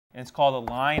and it's called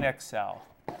Align XL.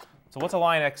 So what's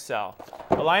Align XL?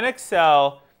 Align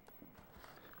XL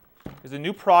is a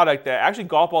new product that actually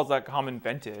golfballs.com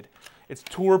invented. It's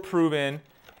tour proven,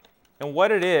 and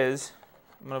what it is,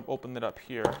 I'm gonna open it up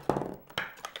here.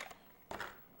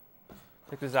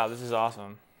 Check this out, this is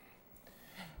awesome.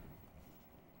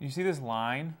 You see this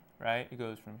line, right? It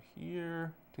goes from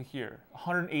here to here,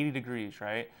 180 degrees,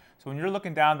 right? So when you're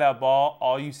looking down that ball,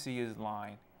 all you see is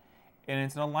line. And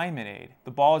it's an alignment aid.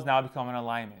 The ball has now become an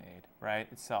alignment aid, right,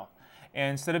 itself.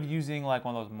 And instead of using like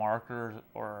one of those markers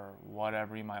or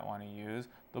whatever you might want to use,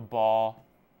 the ball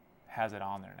has it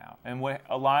on there now. And what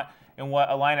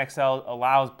Align XL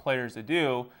allows players to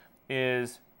do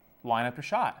is line up your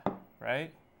shot,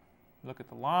 right? Look at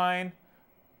the line,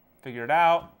 figure it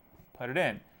out, put it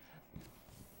in.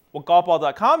 What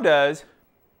golfball.com does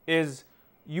is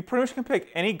you pretty much can pick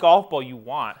any golf ball you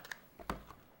want,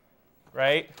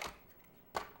 right,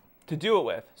 to do it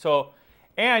with. So,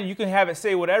 and you can have it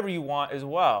say whatever you want as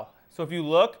well. So if you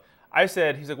look, I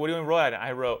said, he's like, what do you want to roll at it?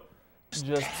 I wrote,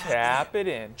 just tap it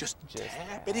in. Just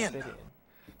tap it in.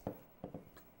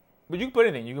 But you can put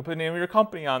anything. You can put the name of your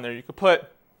company on there. You could put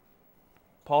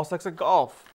Paul Sucks at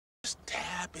Golf. Just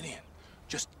tap it in.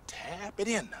 Just tap it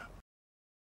in.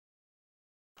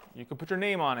 You can put your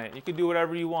name on it. You can do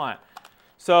whatever you want.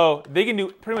 So they can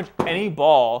do pretty much any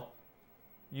ball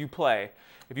you play.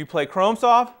 If you play Chrome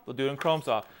Soft, they'll do it in Chrome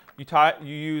Soft.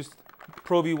 You use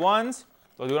Pro V1s,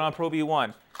 they'll do it on Pro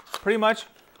V1. Pretty much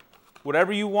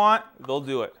whatever you want, they'll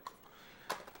do it.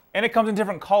 And it comes in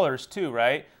different colors too,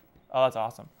 right? Oh, that's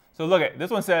awesome. So look at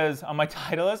this one says on my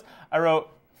Titleist, I wrote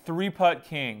 3-putt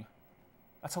king.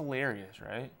 That's hilarious,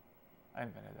 right? I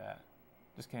invented that.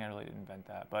 Just kidding, I really didn't invent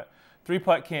that. But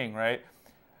 3-putt king, right?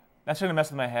 That's gonna mess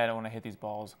with my head when I hit these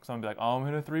balls. Because I'm gonna be like, oh, I'm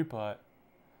hitting a 3-putt.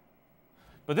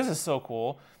 But this is so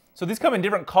cool. So these come in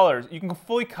different colors. You can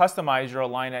fully customize your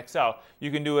Align XL.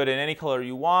 You can do it in any color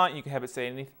you want. You can have it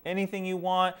say anything you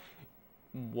want,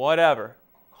 whatever.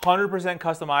 100%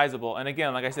 customizable. And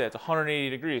again, like I said, it's 180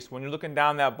 degrees. When you're looking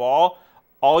down that ball,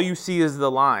 all you see is the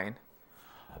line.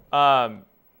 And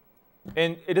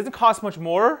it doesn't cost much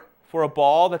more for a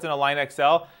ball that's an Align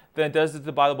XL than it does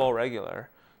to buy the ball regular.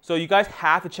 So you guys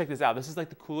have to check this out. This is like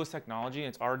the coolest technology, and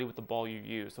it's already with the ball you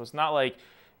use. So it's not like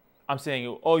I'm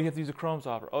saying, oh, you have to use a Chrome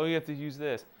Soft, or oh, you have to use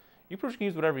this. You pretty much can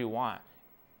use whatever you want.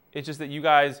 It's just that you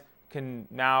guys can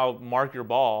now mark your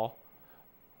ball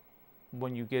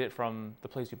when you get it from the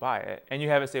place you buy it, and you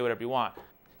have it say whatever you want.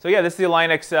 So yeah, this is the Align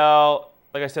XL.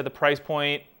 Like I said, the price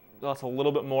point, that's a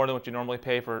little bit more than what you normally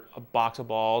pay for a box of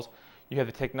balls. You have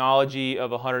the technology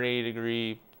of 180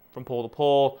 degree from pole to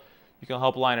pole. You can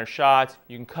help align your shots.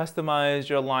 You can customize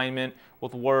your alignment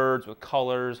with words, with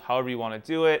colors, however you want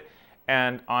to do it.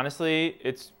 And honestly,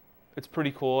 it's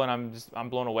pretty cool, and I'm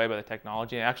blown away by the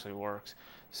technology. It actually works.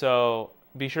 So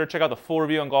be sure to check out the full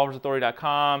review on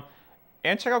golfersauthority.com,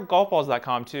 and check out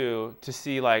golfballs.com too to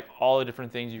see like all the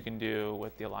different things you can do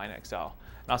with the Align XL.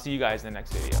 And I'll see you guys in the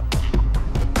next video.